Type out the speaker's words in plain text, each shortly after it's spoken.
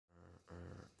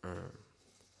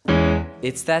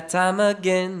It's that time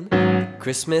again.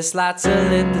 Christmas lights are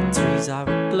lit, the trees are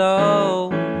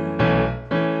aglow.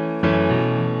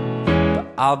 But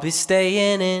I'll be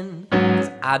staying in, 'cause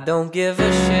I don't give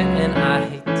a shit and I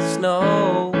hate the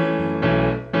snow.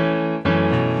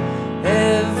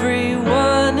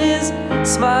 Everyone is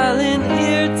smiling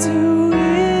ear to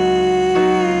ear,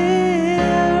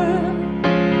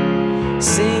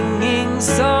 singing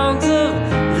songs of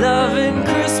love and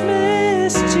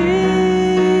Christmas cheer.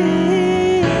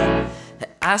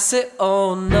 I said,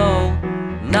 oh no,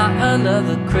 not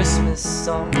another Christmas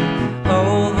song.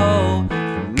 Ho ho,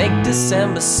 make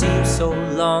December seem so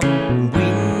long. We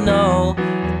know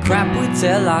the crap we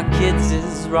tell our kids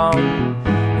is wrong.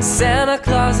 Santa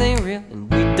Claus ain't real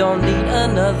and we don't need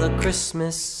another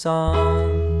Christmas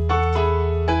song.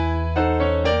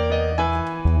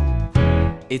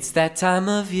 It's that time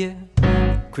of year,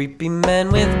 creepy men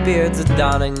with beards are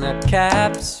donning their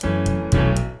caps.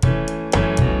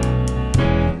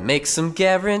 Make some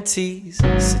guarantees,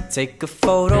 so take a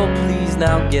photo please,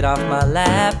 now get off my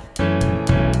lap.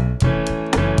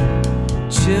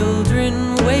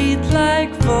 Children wait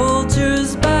like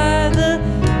vultures by the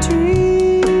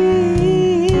tree,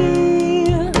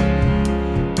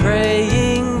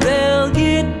 praying they'll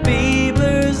get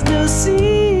Bieber's new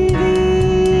CD.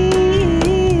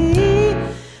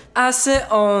 I said,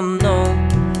 oh no,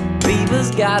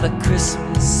 Bieber's got a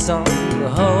Christmas song.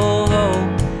 Ho ho,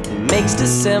 makes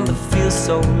December feel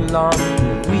so long.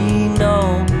 We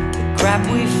know the crap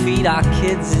we feed our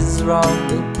kids is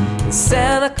wrong. And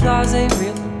Santa Claus ain't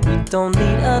real, we don't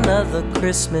need another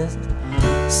Christmas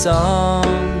song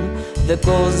that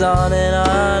goes on and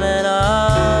on and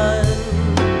on.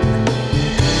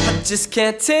 I just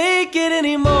can't take it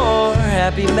anymore.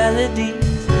 Happy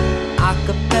melodies, a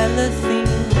cappella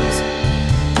themes,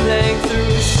 playing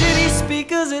through shitty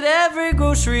speakers at every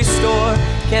grocery store.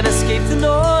 Can't escape the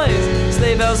noise,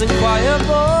 sleigh bells and choir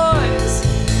boys,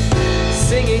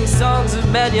 singing songs of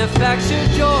manufactured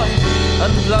joy.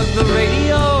 Unplug the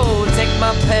radio, take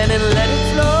my pen and let it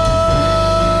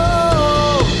flow.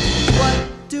 What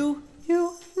do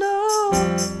you know? I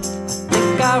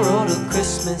think I wrote a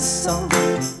Christmas song.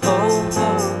 Ho ho,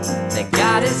 thank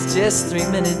God it's just 3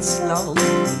 minutes long.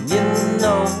 And you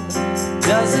know,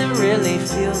 doesn't really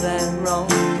feel that wrong.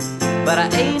 But I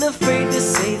ain't afraid to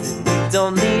say that we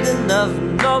don't need another,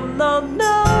 no, no,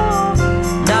 no,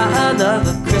 not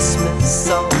another Christmas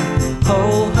song.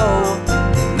 Ho ho,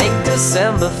 make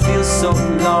December feel so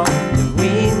long. And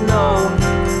we know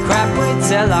the crap we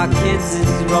tell our kids is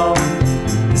wrong.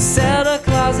 Santa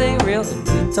Claus ain't real and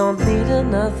we don't need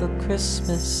another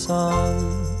Christmas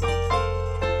song.